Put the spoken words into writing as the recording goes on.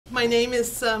My name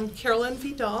is Carrolyn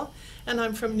Vidal, and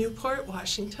I'm from Newport,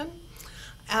 Washington.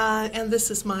 And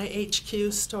this is my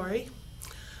HQ story.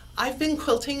 I've been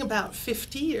quilting about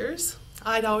 50 years.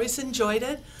 I'd always enjoyed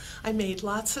it. I made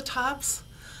lots of tops.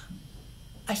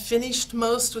 I finished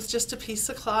most with just a piece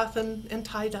of cloth and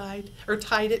tie-dyed, or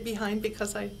tied it behind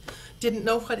because I didn't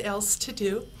know what else to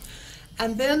do.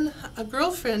 And then a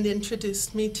girlfriend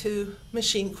introduced me to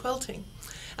machine quilting.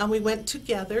 And we went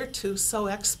together to Sew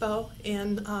Expo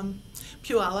in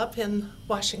Puyallup in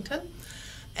Washington.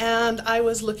 And I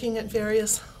was looking at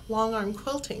various long-arm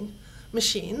quilting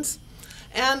machines.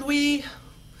 And we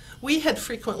had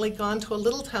frequently gone to a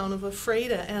little town of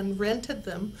Ephrata and rented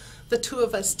them, the two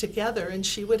of us together, and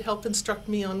she would help instruct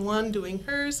me on one doing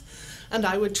hers, and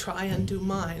I would try and do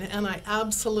mine. And I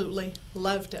absolutely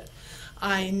loved it.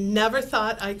 I never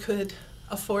thought I could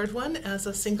afford one as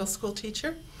a single school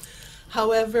teacher.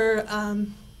 However,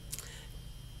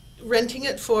 renting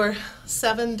it for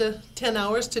 7 to 10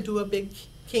 hours to do a big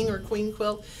king or queen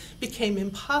quilt became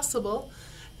impossible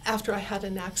after I had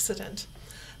an accident.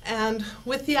 And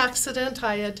with the accident,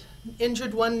 I had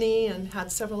injured one knee and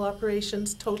had several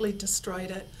operations, totally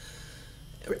destroyed it.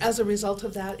 As a result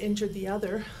of that, injured the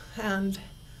other. And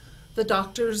the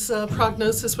doctor's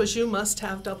prognosis was, you must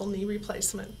have double knee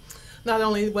replacement. Not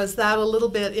only was that a little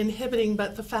bit inhibiting,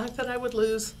 but the fact that I would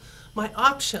lose my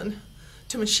option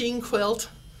to machine quilt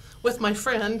with my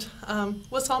friend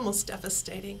was almost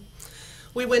devastating.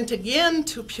 We went again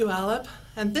to Puyallup,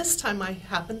 and this time I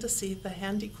happened to see the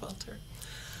handy quilter.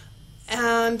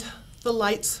 And the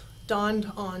lights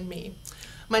dawned on me.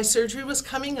 My surgery was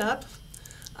coming up.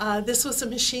 This was a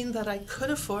machine that I could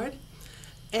afford,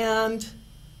 and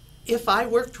if I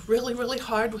worked really, really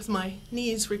hard with my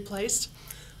knees replaced,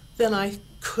 then I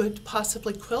could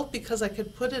possibly quilt because I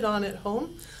could put it on at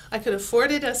home. I could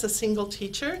afford it as a single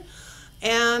teacher,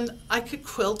 and I could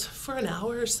quilt for an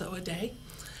hour or so a day.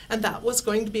 And that was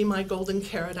going to be my golden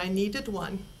carrot. I needed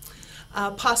one.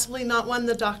 Possibly not one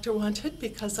the doctor wanted,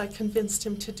 because I convinced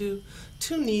him to do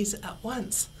 2 knees at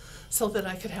once so that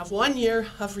I could have 1 year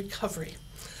of recovery.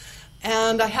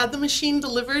 And I had the machine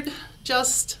delivered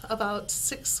just about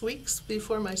 6 weeks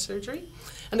before my surgery,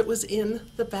 and it was in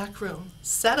the back room,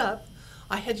 set up.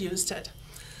 I had used it.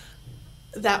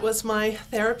 That was my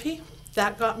therapy.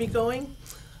 That got me going.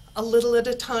 A little at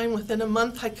a time, within a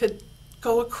month, I could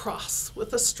go across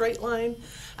with a straight line.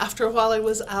 After a while I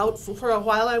was out. For a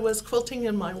while I was quilting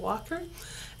in my walker,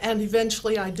 and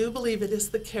eventually I do believe it is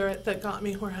the carrot that got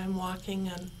me where I'm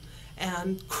walking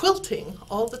and quilting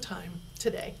all the time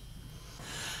today.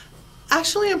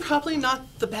 Actually, I'm probably not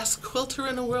the best quilter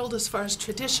in the world as far as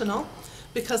traditional,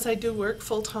 because I do work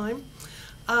full-time,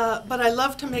 but I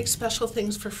love to make special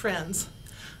things for friends.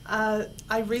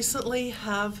 I recently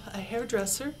have a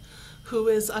hairdresser who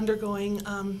is undergoing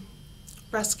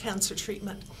breast cancer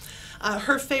treatment.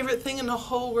 Her favorite thing in the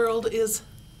whole world is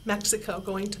Mexico,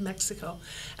 going to Mexico.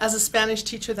 As a Spanish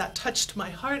teacher, that touched my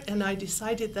heart, and I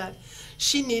decided that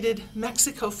she needed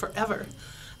Mexico forever.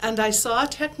 And I saw a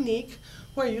technique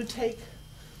where you take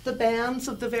the bands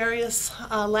of the various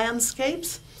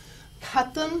landscapes,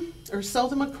 cut them or sew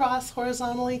them across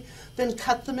horizontally, then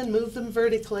cut them and move them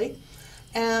vertically.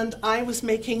 And I was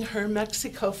making her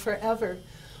Mexico forever.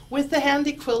 With the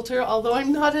handy quilter, although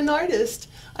I'm not an artist,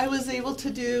 I was able to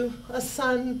do a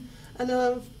sun and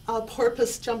a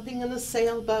porpoise jumping in a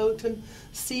sailboat, and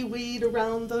seaweed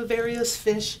around the various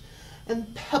fish,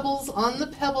 and pebbles on the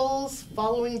pebbles,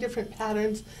 following different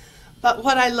patterns. But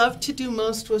what I loved to do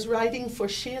most was writing for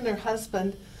she and her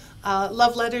husband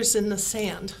love letters in the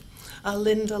sand.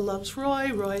 Linda loves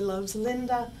Roy, Roy loves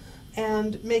Linda,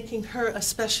 and making her a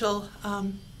special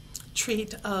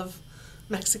treat of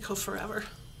Mexico forever.